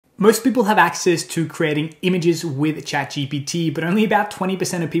Most people have access to creating images with ChatGPT, but only about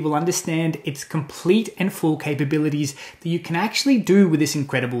 20% of people understand its complete and full capabilities that you can actually do with this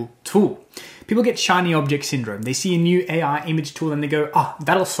incredible tool. People get shiny object syndrome. They see a new AI image tool and they go, oh,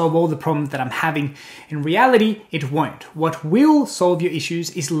 that'll solve all the problems that I'm having. In reality, it won't. What will solve your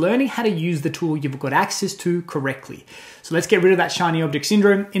issues is learning how to use the tool you've got access to correctly. So let's get rid of that shiny object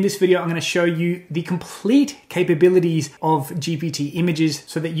syndrome. In this video, I'm going to show you the complete capabilities of GPT images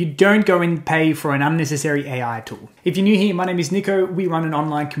so that you don't go and pay for an unnecessary AI tool. If you're new here, my name is Nico. We run an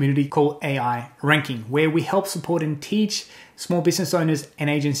online community called AI Ranking, where we help support and teach small business owners and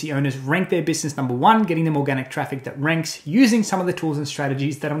agency owners rank their business #1, getting them organic traffic that ranks using some of the tools and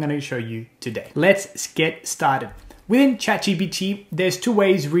strategies that I'm going to show you today. Let's get started. Within ChatGPT, there's two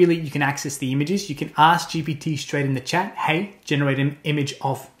ways really you can access the images. You can ask GPT straight in the chat, hey, generate an image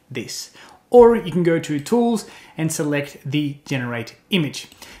of this. Or you can go to tools and select the generate image.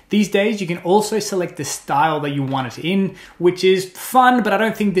 These days, you can also select the style that you want it in, which is fun, but I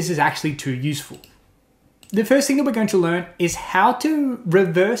don't think this is actually too useful. The first thing that we're going to learn is how to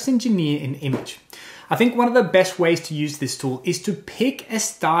reverse engineer an image. I think one of the best ways to use this tool is to pick a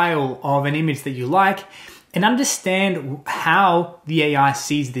style of an image that you like and understand how the AI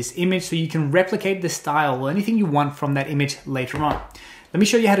sees this image so you can replicate the style or anything you want from that image later on. Let me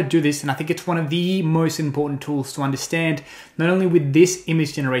show you how to do this, and I think it's one of the most important tools to understand, not only with this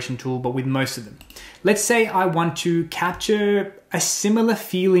image generation tool, but with most of them. Let's say I want to capture a similar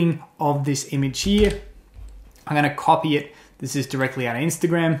feeling of this image here. I'm going to copy it. This is directly out of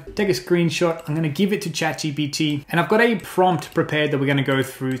Instagram. Take a screenshot. I'm going to give it to ChatGPT, and I've got a prompt prepared that we're going to go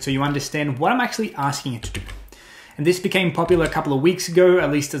through so you understand what I'm actually asking it to do. And this became popular a couple of weeks ago,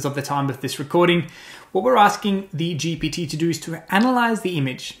 at least as of the time of this recording. What we're asking the GPT to do is to analyze the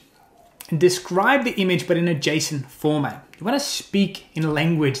image and describe the image, but in a JSON format. You want to speak in a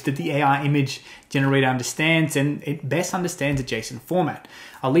language that the AI image generator understands, and it best understands a JSON format.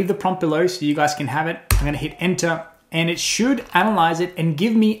 I'll leave the prompt below so you guys can have it. I'm going to hit enter, and it should analyze it and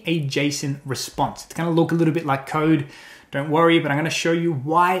give me a JSON response. It's going to look a little bit like code. Don't worry, but I'm going to show you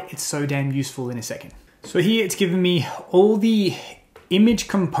why it's so damn useful in a second. So here it's giving me all the image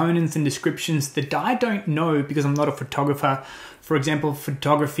components and descriptions that I don't know because I'm not a photographer. For example,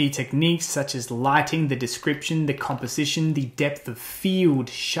 photography techniques such as lighting, the description, the composition, the depth of field,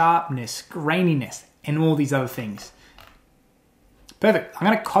 sharpness, graininess, and all these other things. Perfect. I'm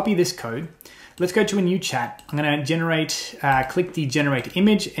going to copy this code. Let's go to a new chat. I'm going to click the generate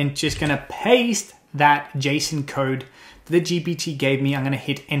image and just going to paste that JSON code that the GPT gave me. I'm going to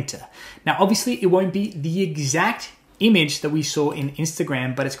hit enter. Now, obviously, it won't be the exact image that we saw in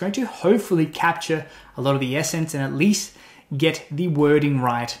Instagram, but it's going to hopefully capture a lot of the essence and at least get the wording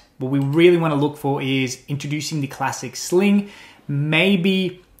right. What we really want to look for is introducing the classic sling,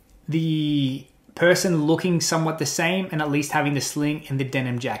 maybe the person looking somewhat the same, and at least having the sling and the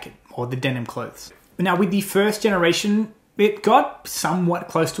denim jacket or the denim clothes. Now with the first generation, it got somewhat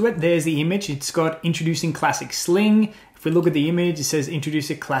close to it. There's the image. It's got introducing classic sling. If we look at the image, it says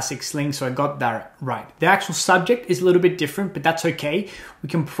introduce a classic sling, so I got that right. The actual subject is a little bit different, but that's okay. We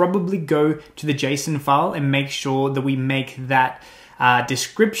can probably go to the JSON file and make sure that we make that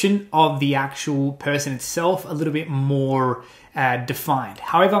description of the actual person itself a little bit more defined.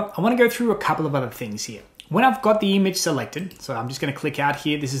 However, I want to go through a couple of other things here. When I've got the image selected, so I'm just going to click out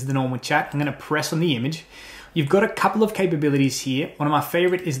here. This is the normal chat. I'm going to press on the image. You've got a couple of capabilities here. One of my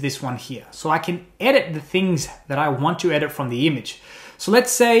favorite is this one here. So I can edit the things that I want to edit from the image. So let's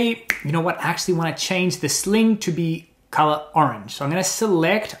say, you know what, I actually want to change the sling to be color orange. So I'm going to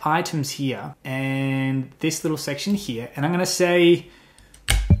select items here and this little section here, and I'm going to say,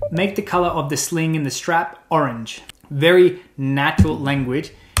 make the color of the sling and the strap orange. Very natural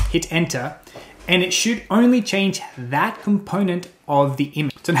language. Hit enter. And it should only change that component of the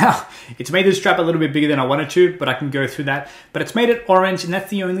image. So now it's made the strap a little bit bigger than I wanted to, but I can go through that. But it's made it orange, and that's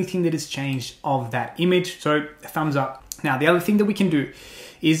the only thing that is changed of that image. So thumbs up. Now the other thing that we can do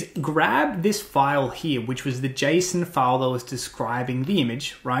is grab this file here, which was the JSON file that was describing the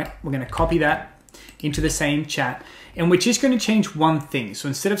image, right? We're going to copy that into the same chat, and we're just going to change one thing. So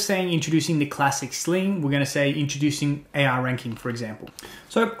instead of saying introducing the classic sling, we're going to say introducing AI ranking, for example.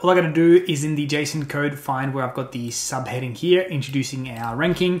 So all I got to do is in the JSON code find where I've got the subheading here, introducing AI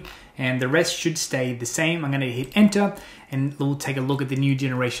ranking, and the rest should stay the same. I'm going to hit enter, and we'll take a look at the new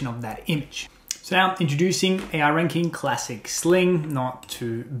generation of that image. So now introducing AI ranking, classic sling, not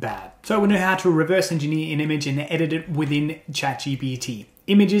too bad. So we know how to reverse engineer an image and edit it within ChatGPT.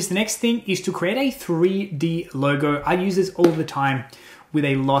 Images, the next thing is to create a 3D logo. I use this all the time with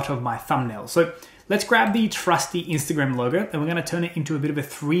a lot of my thumbnails. So Let's grab the trusty Instagram logo and we're going to turn it into a bit of a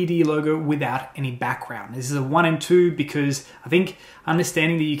 3D logo without any background. This is a 1 and 2 because I think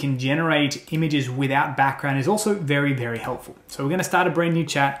understanding that you can generate images without background is also very, very helpful. So we're going to start a brand new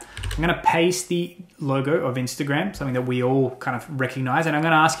chat. I'm going to paste the logo of Instagram, something that we all kind of recognize, and I'm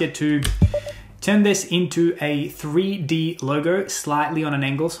going to ask it to turn this into a 3D logo slightly on an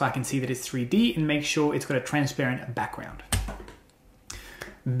angle so I can see that it's 3D and make sure it's got a transparent background.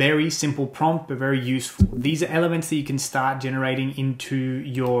 Very simple prompt, but very useful. These are elements that you can start generating into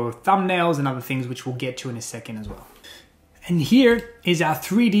your thumbnails and other things, which we'll get to in a second as well. And here is our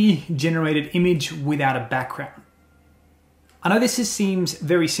 3D generated image without a background. I know this seems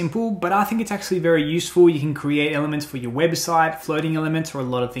very simple, but I think it's actually very useful. You can create elements for your website, floating elements, or a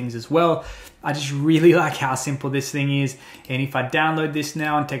lot of things as well. I just really like how simple this thing is. And if I download this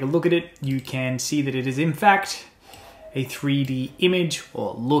now and take a look at it, you can see that it is in fact a 3D image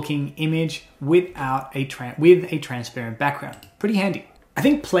or looking image without with a transparent background. Pretty handy. I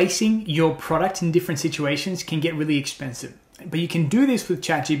think placing your product in different situations can get really expensive, but you can do this with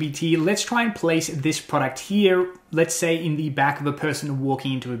ChatGPT. Let's try and place this product here, let's say in the back of a person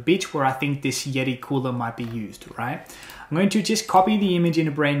walking into a beach where I think this Yeti cooler might be used, right? I'm going to just copy the image in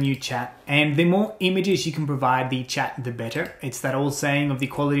a brand new chat, and the more images you can provide the chat, the better. It's that old saying of the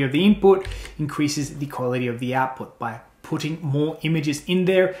quality of the input increases the quality of the output. By putting more images in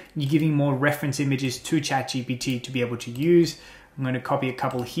there, you're giving more reference images to ChatGPT to be able to use. I'm going to copy a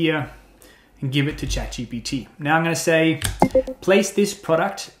couple here and give it to ChatGPT. Now I'm going to say, place this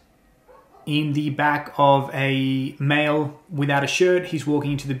product in the back of a male without a shirt. He's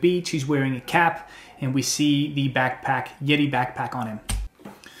walking into the beach, he's wearing a cap, and we see the backpack, Yeti backpack on him.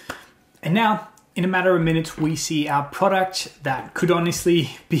 And now, in a matter of minutes, we see our product that could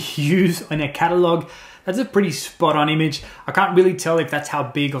honestly be used in a catalog. That's a pretty spot on image. I can't really tell if that's how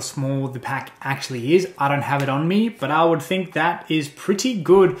big or small the pack actually is. I don't have it on me, but I would think that is pretty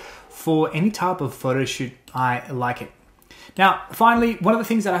good for any type of photo shoot. I like it. Now, finally, one of the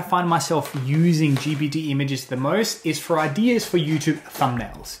things that I find myself using GPT images the most is for ideas for YouTube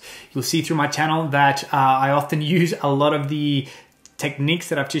thumbnails. You'll see through my channel that I often use a lot of the techniques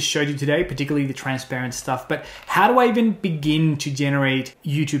that I've just showed you today, particularly the transparent stuff. But how do I even begin to generate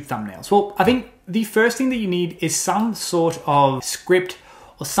YouTube thumbnails? Well, I think the first thing that you need is some sort of script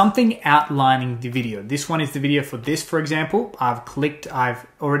or something outlining the video. This one is the video for this, for example. I've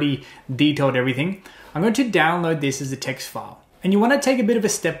already detailed everything. I'm going to download this as a text file. And you want to take a bit of a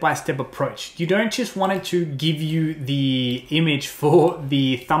step-by-step approach. You don't just want it to give you the image for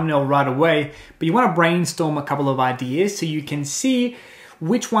the thumbnail right away, but you want to brainstorm a couple of ideas so you can see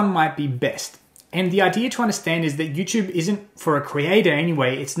which one might be best. And the idea to understand is that YouTube isn't, for a creator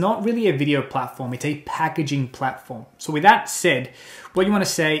anyway, it's not really a video platform, it's a packaging platform. So with that said, what you want to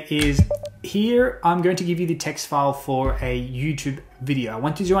say is, here I'm going to give you the text file for a YouTube video. I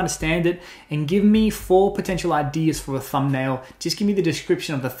want you to understand it and give me 4 potential ideas for a thumbnail. Just give me the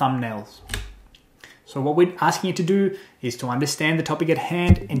description of the thumbnails. So what we're asking you to do is to understand the topic at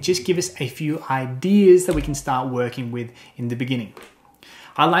hand and just give us a few ideas that we can start working with in the beginning.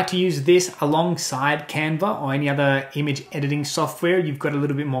 I like to use this alongside Canva or any other image editing software. You've got a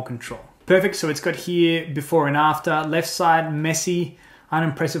little bit more control. Perfect, so it's got here before and after. Left side, messy,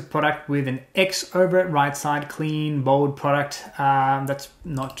 unimpressive product with an X over it. Right side, clean, bold product. That's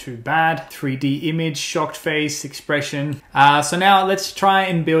not too bad. 3D image, shocked face, expression. So now let's try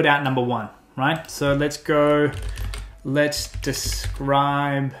and build out number 1, right? So let's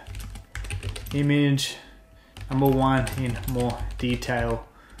describe image number 1 in more detail,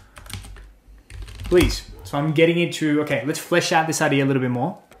 please. So I'm getting it to, okay, let's flesh out this idea a little bit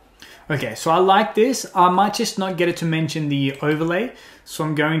more. Okay, so I like this. I might just not get it to mention the overlay. So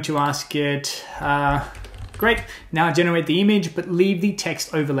I'm going to ask it, great, now generate the image, but leave the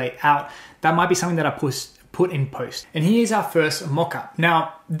text overlay out. That might be something that I put in post. And here's our first mock-up.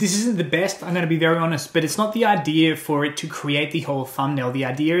 Now, this isn't the best, I'm gonna be very honest, but it's not the idea for it to create the whole thumbnail. The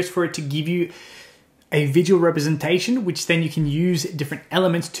idea is for it to give you a visual representation, which then you can use different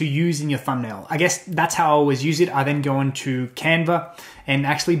elements to use in your thumbnail. I guess that's how I always use it. I then go into Canva and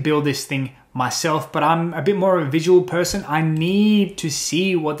actually build this thing myself, but I'm a bit more of a visual person. I need to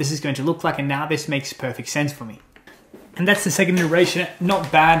see what this is going to look like, and now this makes perfect sense for me. And that's the second iteration.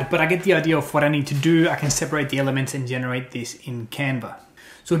 Not bad, but I get the idea of what I need to do. I can separate the elements and generate this in Canva.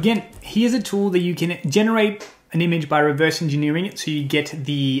 So again, here's a tool that you can generate an image by reverse engineering it so you get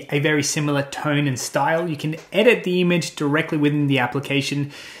a very similar tone and style. You can edit the image directly within the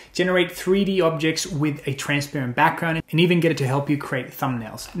application, generate 3D objects with a transparent background, and even get it to help you create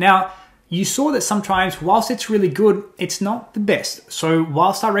thumbnails. Now, you saw that sometimes, whilst it's really good, it's not the best. So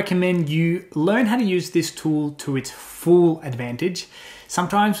whilst I recommend you learn how to use this tool to its full advantage,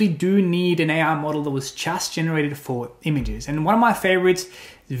 sometimes we do need an AI model that was just generated for images. And one of my favorites,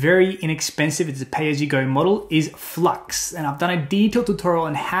 very inexpensive, it's a pay-as-you-go model, is Flux. And I've done a detailed tutorial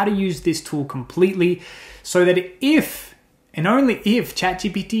on how to use this tool completely so that if and only if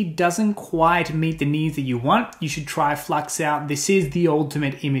ChatGPT doesn't quite meet the needs that you want, you should try Flux out. This is the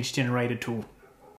ultimate image generator tool.